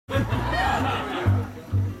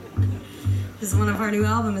This is one of our new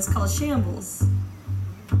albums. It's called Shambles.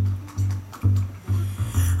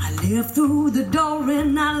 I left through the door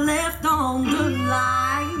and I left on the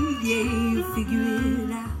light. Yeah, you figure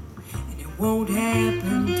it out, and it won't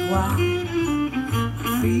happen twice.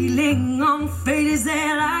 The feeling on fate is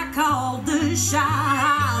that I called the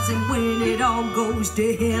shots, and when it all goes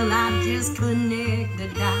to hell, I just connect the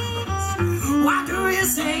dots. Why do you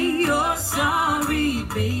say you're sorry,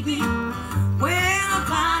 baby, when I'm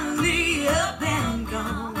finally up and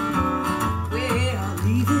gone? Well, I'll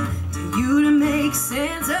leave it to you to make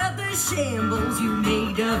sense of the shambles you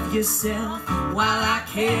made of yourself while I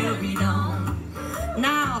carried on.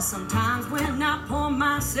 Now, sometimes when I pour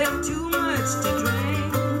myself too much to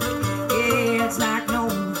drink, yeah, it's like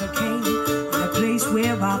Novocaine, a place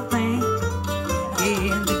where I think,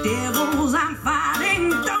 yeah, the devils I'm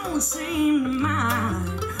fighting don't seem to mind.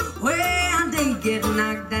 When they get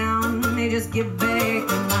knocked down, they just get back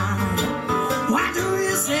in line. Why do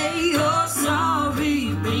you say you're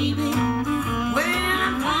sorry, baby, when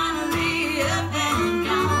I'm finally up and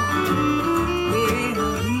gone? Well,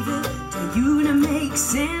 I'll leave it to you to make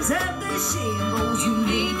sense of the shambles you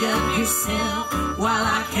made of yourself while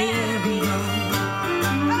I carried on.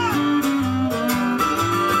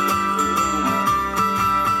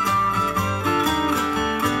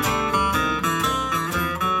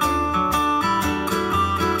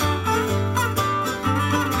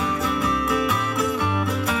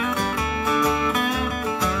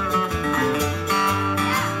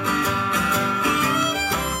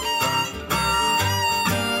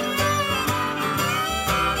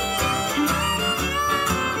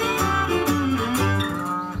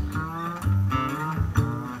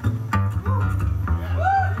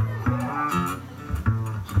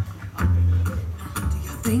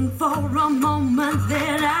 Think for a moment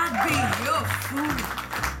that I'd be your fool.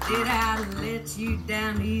 Did I let you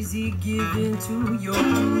down easy giving to your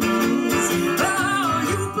rules? Oh,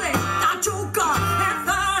 you played a joker and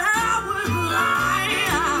thought I was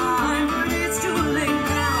lying, but it's too late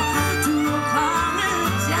now to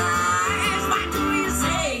apologize. Why do you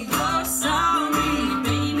say you're sorry,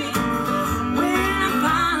 baby, when I'm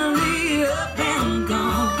finally up and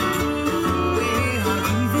gone? Well, I'll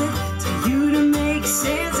leave it to you to make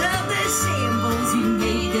sense of the shambles you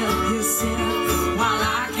made of yourself while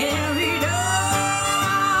I carried on.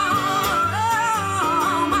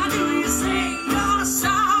 Why do you say you're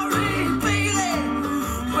sorry, baby,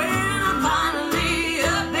 when I'm finally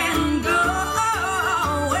up and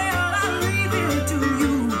gone? Well, I'll leave it to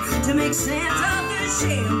you to make sense of the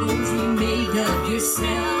shambles you made of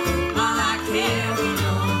yourself while I carried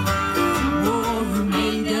on. Oh, you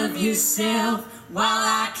made of yourself while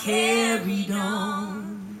I carried on.